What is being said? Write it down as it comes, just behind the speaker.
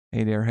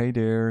Hey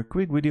there,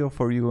 quick video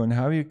for you on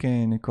how you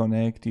can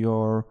connect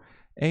your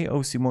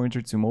AOC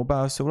monitor to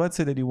mobile. So let's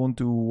say that you want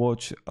to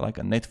watch like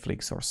a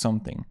Netflix or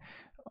something,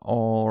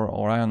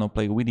 or I don't know,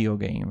 play a video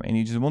game, and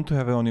you just want to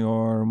have it on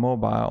your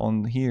mobile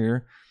on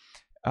here.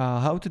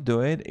 How to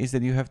do it is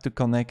that you have to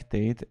connect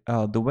it.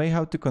 The way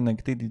how to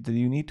connect it is that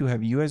you need to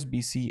have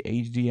USB-C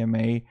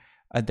HDMI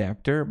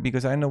adapter,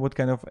 because I know what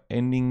kind of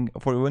ending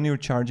for when you're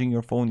charging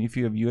your phone if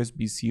you have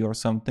USB-C or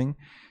something.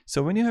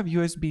 So when you have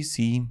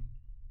USB-C,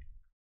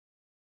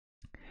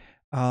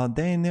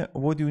 then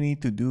what you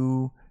need to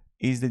do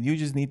is that you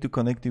just need to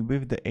connect it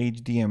with the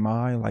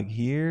HDMI like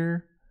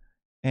here,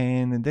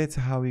 and that's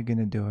how you're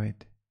gonna do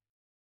it,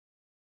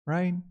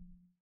 right?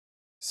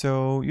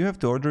 So you have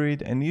to order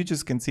it, and you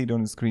just can see it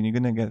on the screen. You're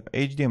gonna get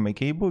HDMI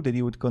cable that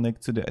you would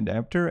connect to the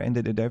adapter, and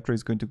that adapter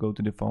is going to go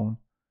to the phone,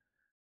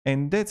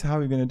 and that's how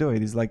you're gonna do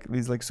it. It's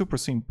like super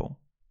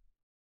simple.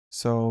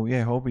 So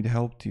yeah, I hope it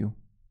helped you.